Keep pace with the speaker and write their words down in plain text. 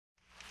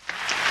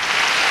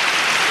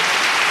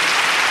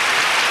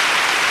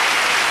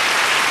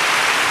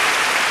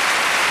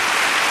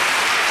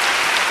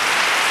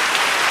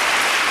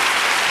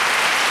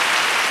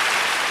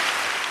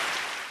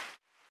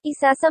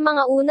Isa sa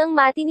mga unang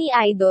matinee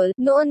idol,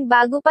 noon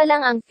bago pa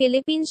lang ang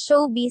Philippine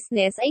show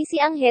business ay si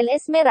Angel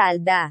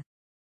Esmeralda.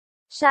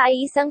 Siya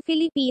ay isang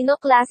Filipino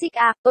classic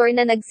actor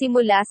na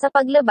nagsimula sa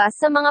paglabas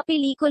sa mga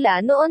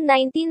pelikula noon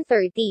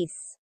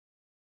 1930s.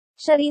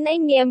 Siya rin ay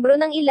miyembro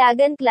ng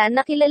Ilagan Clan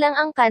na kilalang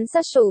angkan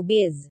sa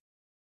showbiz.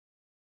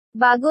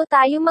 Bago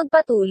tayo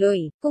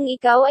magpatuloy, kung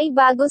ikaw ay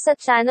bago sa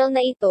channel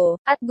na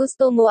ito, at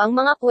gusto mo ang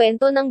mga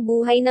kwento ng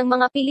buhay ng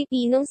mga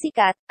Pilipinong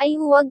sikat, ay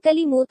huwag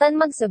kalimutan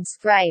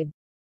mag-subscribe.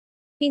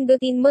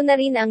 Pindutin mo na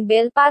rin ang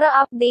bell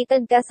para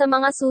updated ka sa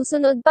mga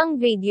susunod pang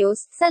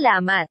videos.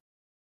 Salamat!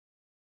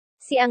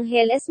 Si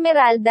Angel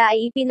Esmeralda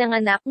ay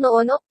ipinanganak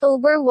noon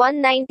October 1,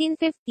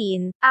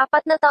 1915,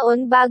 4 na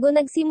taon bago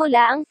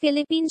nagsimula ang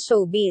Philippine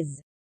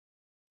showbiz.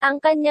 Ang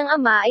kanyang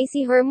ama ay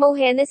si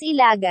Hermogenes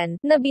Ilagan,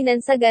 na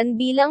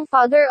binansagan bilang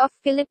Father of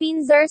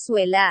Philippine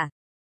Zarzuela.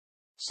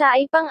 Siya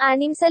ay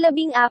pang-anim sa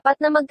 14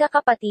 na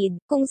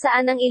magkakapatid, kung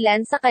saan ang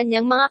ilan sa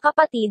kanyang mga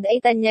kapatid ay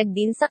tanyag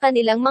din sa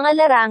kanilang mga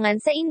larangan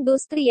sa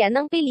industriya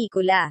ng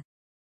pelikula.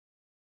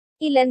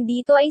 Ilan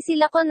dito ay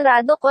sila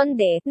Conrado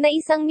Conde, na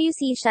isang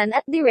musician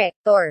at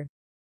director.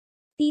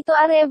 Tito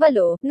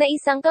Arevalo, na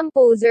isang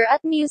composer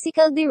at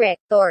musical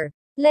director.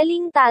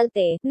 Laling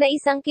Talte, na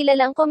isang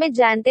kilalang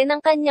komedyante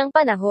ng kanyang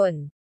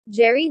panahon.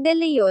 Gerry de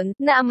Leon,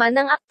 na ama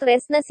ng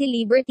aktres na si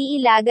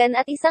Liberty Ilagan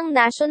at isang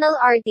national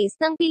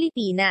artist ng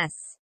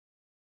Pilipinas.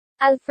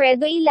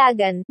 Alfredo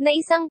Ilagan, na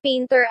isang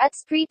painter at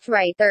street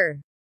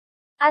writer.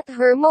 At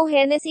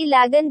Hermogenes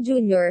Ilagan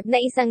Jr., na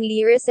isang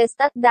lyricist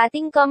at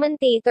dating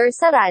commentator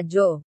sa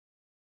radyo.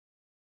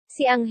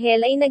 Si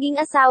Angel ay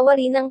naging asawa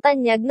rin ng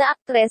tanyag na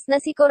aktres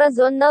na si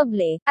Corazon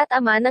Noble, at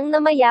ama ng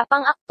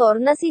namayapang aktor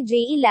na si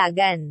Jay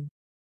Ilagan.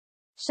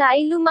 Siya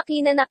ay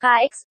lumaki na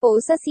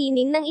naka-expose sa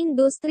sining ng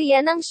industriya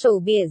ng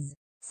showbiz.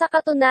 Sa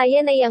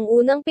katunayan ay ang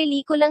unang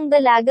pelikulang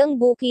Dalagang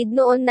Bukid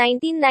noon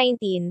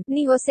 1919,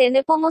 ni Jose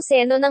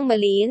Nepomuceno ng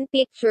LVN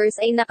Pictures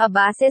ay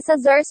nakabase sa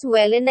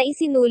zarzuela na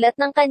isinulat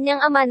ng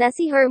kanyang ama na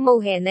si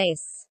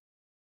Hermogenes.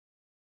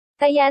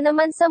 Kaya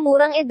naman sa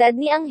murang edad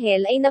ni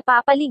Angel ay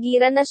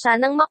napapaligiran na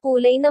siya ng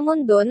makulay na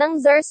mundo ng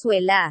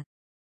zarzuela.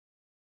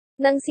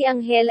 Nang si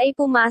Angel ay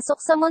pumasok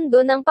sa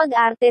mundo ng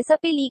pag-arte sa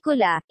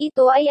pelikula,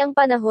 ito ay ang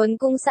panahon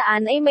kung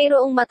saan ay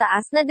mayroong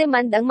mataas na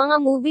demand ang mga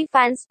movie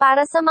fans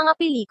para sa mga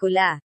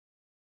pelikula.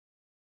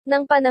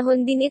 Nang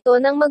panahon din ito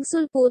nang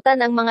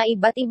magsulputan ang mga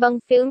iba't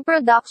ibang film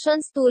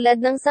productions tulad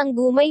ng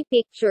Sanggumay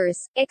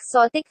Pictures,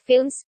 Exotic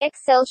Films,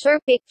 Excelsior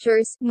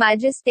Pictures,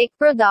 Majestic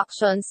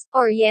Productions,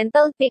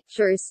 Oriental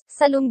Pictures,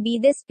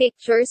 Salumbides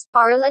Pictures,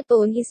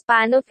 Parlatone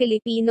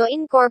Hispano-Filipino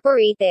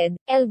Incorporated,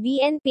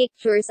 LVN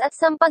Pictures at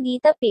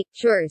Sampaguita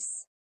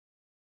Pictures.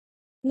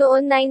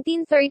 Noon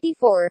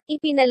 1934,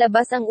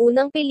 ipinalabas ang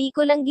unang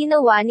pelikulang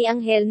ginawa ni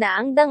Angel na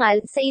Ang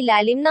Dangal sa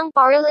ilalim ng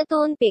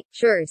Parlatone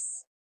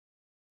Pictures.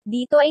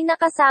 Dito ay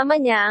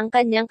nakasama niya ang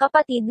kanyang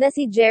kapatid na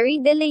si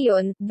Gerry de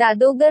Leon,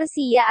 Dado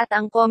Garcia at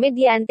ang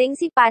komedyanteng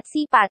si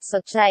Patsy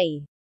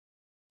Patsochay.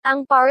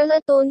 Ang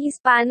Parlatone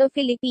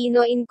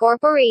Hispano-Filipino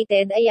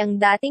Incorporated ay ang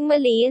dating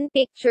LVN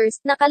Pictures,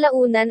 na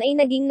kalaunan ay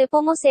naging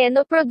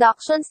Nepomuceno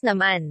Productions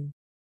naman.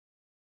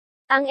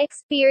 Ang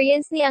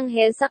experience ni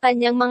Angel sa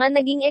kanyang mga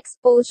naging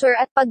exposure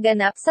at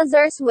pagganap sa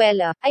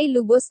zarzuela, ay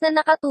lubos na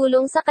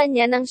nakatulong sa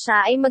kanya nang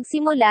siya ay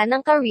magsimula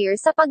ng career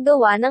sa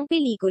paggawa ng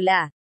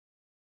pelikula.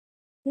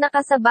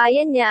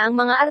 Nakasabayan niya ang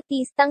mga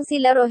artistang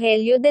sila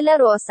Rogelio de la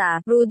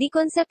Rosa, Rudy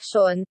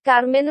Concepcion,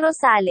 Carmen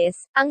Rosales,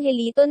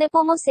 Angelito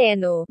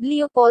Nepomuceno,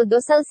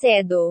 Leopoldo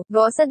Salcedo,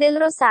 Rosa del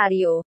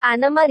Rosario,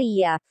 Ana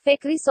Maria, Fe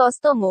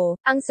Crisostomo,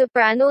 ang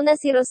soprano na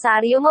si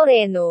Rosario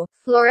Moreno,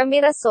 Flora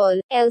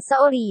Mirasol, Elsa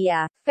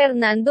Oria,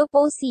 Fernando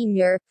Poe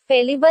Sr.,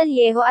 Feli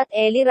Vallejo at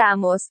Eli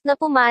Ramos, na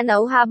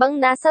pumanaw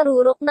habang nasa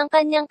rurok ng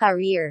kanyang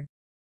career.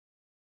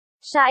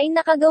 Siya ay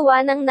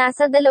nakagawa ng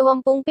nasa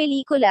 20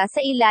 pelikula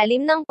sa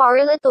ilalim ng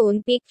Parlatone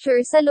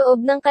Pictures sa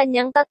loob ng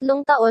kanyang 3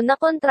 taon na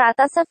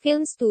kontrata sa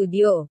film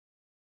studio.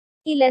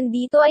 Ilan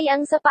dito ay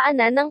ang Sa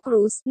Paanan ng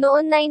Krus,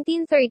 noon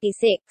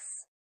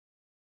 1936.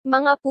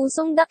 Mga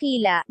Pusong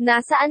Dakila,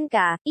 Nasaan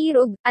Ka,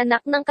 Irog,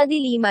 Anak ng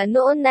Kadiliman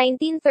noon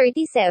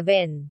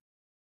 1937.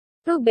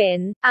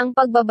 Ruben, Ang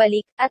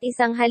Pagbabalik, at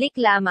Isang Halik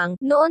Lamang,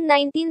 noon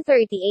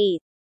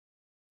 1938.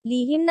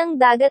 Lihim ng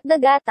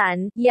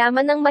Dagat-dagatan,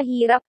 Yaman ng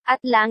Mahirap,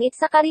 at Langit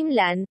sa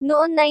Karimlan,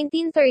 noon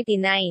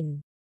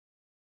 1939.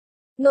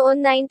 Noon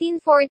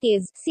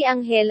 1940s, si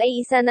Angel ay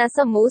isa na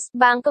sa most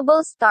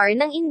bankable star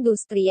ng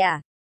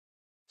industriya.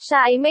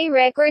 Siya ay may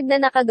record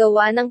na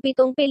nakagawa ng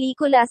 7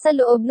 pelikula sa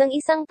loob ng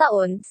 1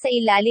 taon, sa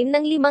ilalim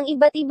ng 5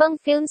 iba't ibang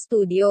film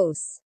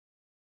studios.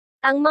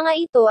 Ang mga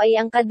ito ay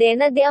ang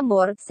Cadena de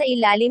Amor, sa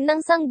ilalim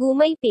ng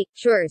Sanggumay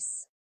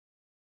Pictures.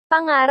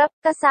 Pangarap,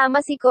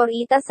 kasama si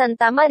Corita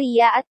Santa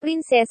Maria at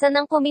Prinsesa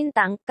ng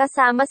Kumintang,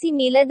 kasama si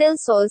Mila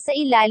del Sol sa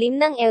ilalim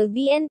ng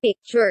LVN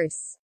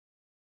Pictures.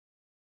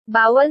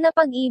 Bawal na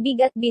Pag-ibig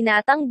at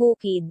Binatang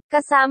Bukid,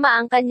 kasama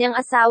ang kanyang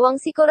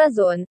asawang si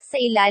Corazon, sa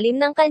ilalim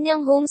ng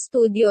kanyang home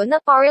studio na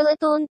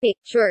Parlatone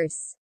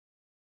Pictures.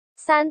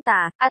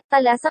 Santa, at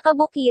Tala sa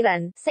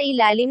Kabukiran, sa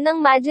ilalim ng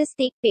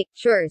Majestic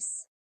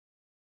Pictures.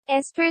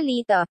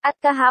 Estrelita, at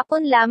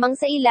kahapon lamang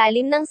sa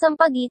ilalim ng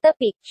Sampaguita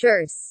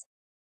Pictures.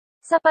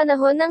 Sa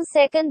panahon ng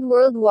Second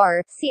World War,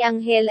 si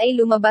Angel ay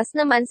lumabas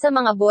naman sa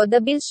mga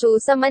vaudeville show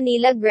sa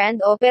Manila Grand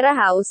Opera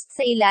House,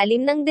 sa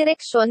ilalim ng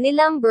direksyon ni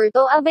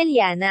Lamberto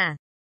Abellana.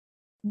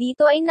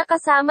 Dito ay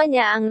nakasama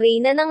niya ang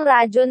reyna ng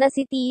radyo na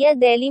si Tia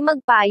Deli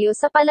Magpayo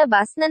sa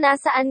palabas na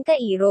Nasaan Ka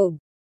Irog.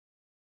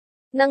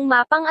 Nang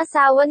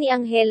mapang-asawa ni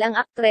Angel ang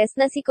aktres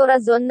na si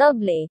Corazon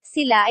Noble,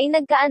 sila ay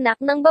nagkaanak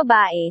ng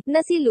babae,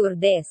 na si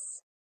Lourdes.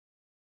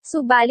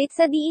 Subalit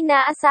sa di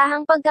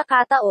inaasahang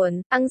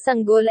pagkakataon, ang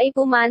sanggol ay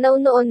pumanaw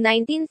noong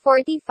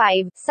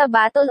 1945, sa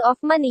Battle of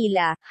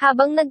Manila,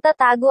 habang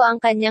nagtatago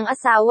ang kanyang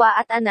asawa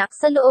at anak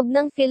sa loob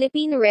ng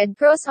Philippine Red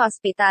Cross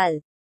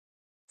Hospital.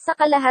 Sa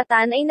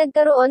kalahatan ay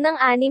nagkaroon ng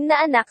 6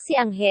 na anak si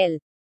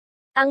Angel.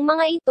 Ang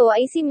mga ito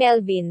ay si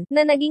Melvin,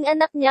 na naging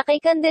anak niya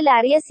kay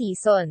Candelaria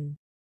Season.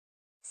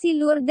 Si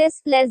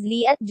Lourdes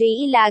Leslie at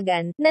Jay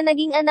Ilagan, na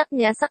naging anak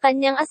niya sa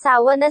kanyang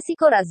asawa na si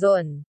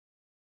Corazon.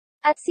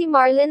 At si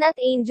Marlon at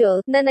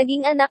Angel, na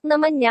naging anak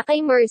naman niya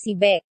kay Mercy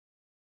Beck.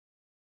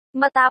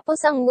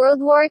 Matapos ang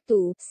World War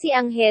II, si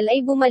Angel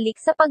ay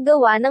bumalik sa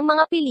paggawa ng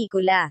mga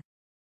pelikula.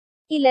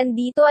 Ilan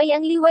dito ay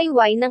ang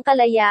Liwayway ng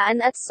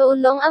Kalayaan at So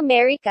Long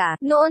America,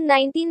 noon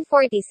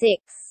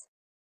 1946.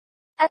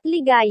 At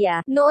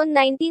Ligaya, noon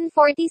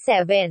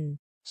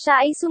 1947.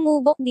 Siya ay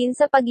sumubok din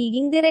sa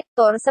pagiging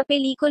direktor sa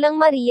pelikulang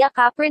Maria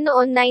Capre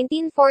noon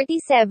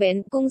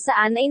 1947, kung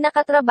saan ay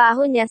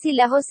nakatrabaho niya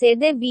sila Jose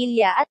de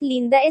Villa at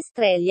Linda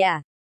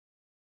Estrella.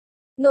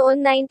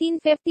 Noon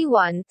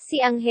 1951, si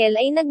Angel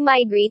ay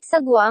nag-migrate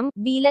sa Guam,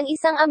 bilang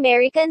isang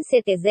American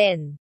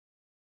citizen.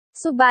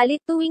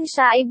 Subalit tuwing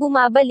siya ay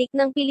bumabalik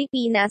ng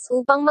Pilipinas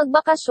upang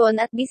magbakasyon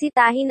at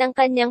bisitahin ang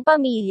kanyang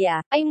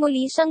pamilya, ay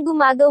muli siyang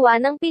gumagawa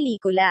ng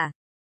pelikula.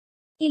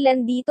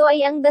 Ilan dito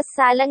ay ang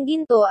Dasalang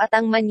Ginto at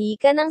ang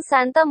Manika ng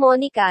Santa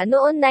Monica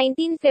noon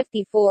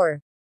 1954.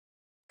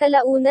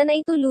 Kalaunan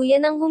ay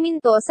tuluyan ng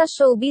huminto sa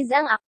showbiz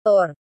ang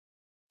aktor.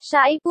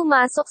 Siya ay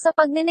pumasok sa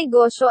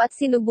pagnenegosyo at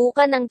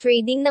sinubukan ng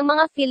trading ng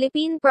mga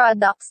Philippine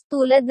products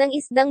tulad ng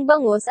isdang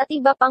bangus at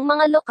iba pang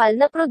mga lokal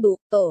na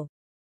produkto.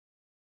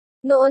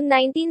 Noon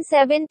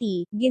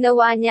 1970,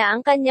 ginawa niya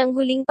ang kanyang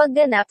huling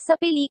pagganap sa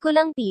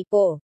pelikulang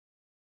Pipo.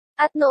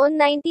 At noon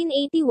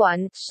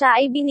 1981,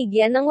 siya ay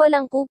binigyan ng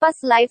Walang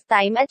Kupas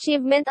Lifetime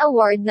Achievement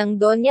Award ng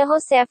Doña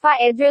Josefa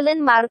Edrelin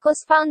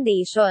Marcos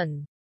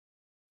Foundation.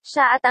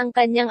 Siya at ang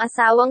kanyang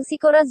asawang si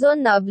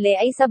Corazon Noble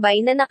ay sabay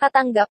na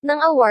nakatanggap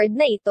ng award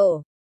na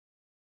ito.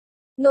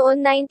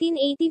 Noon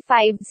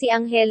 1985, si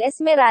Angel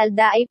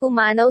Esmeralda ay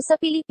pumanaw sa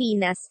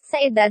Pilipinas, sa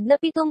edad na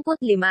 75.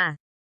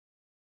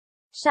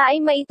 Siya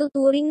ay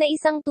maituturing na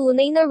isang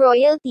tunay na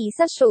royalty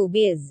sa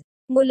showbiz.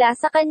 Mula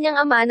sa kanyang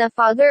ama na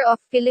Father of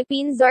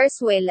Philippine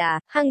Zarzuela,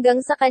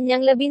 hanggang sa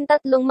kanyang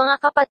 13 mga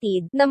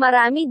kapatid, na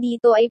marami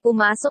dito ay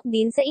pumasok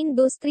din sa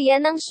industriya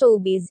ng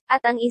showbiz,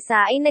 at ang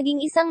isa ay naging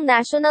isang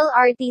national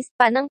artist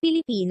pa ng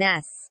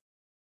Pilipinas.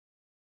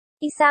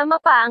 Isama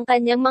pa ang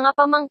kanyang mga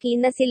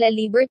pamangkin na sila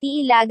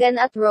Liberty Ilagan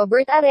at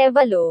Robert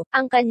Arevalo,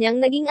 ang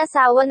kanyang naging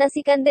asawa na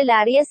si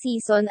Candelaria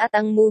Season at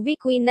ang movie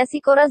queen na si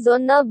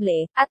Corazon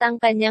Noble, at ang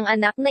kanyang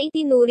anak na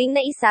itinuring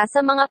na isa sa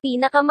mga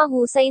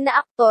pinakamahusay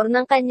na aktor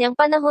ng kanyang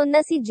panahon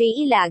na si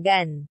Jay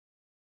Ilagan.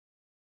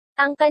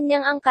 Ang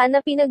kanyang angkan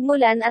na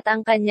pinagmulan at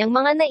ang kanyang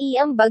mga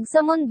naiambag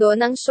sa mundo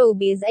ng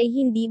showbiz ay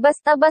hindi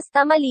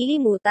basta-basta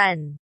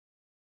malilimutan.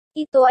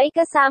 Ito ay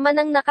kasama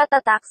ng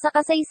nakatatak sa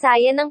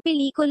kasaysayan ng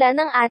pelikula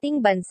ng ating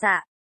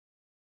bansa.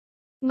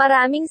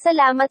 Maraming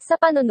salamat sa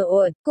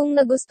panonood. Kung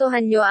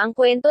nagustuhan nyo ang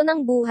kwento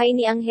ng buhay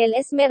ni Angel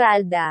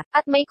Esmeralda,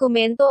 at may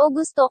komento o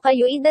gusto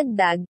kayo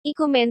idagdag,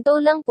 ikomento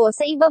lang po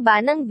sa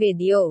ibaba ng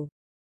video.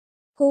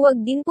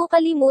 Huwag din po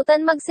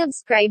kalimutan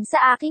mag-subscribe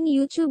sa aking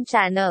YouTube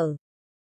channel.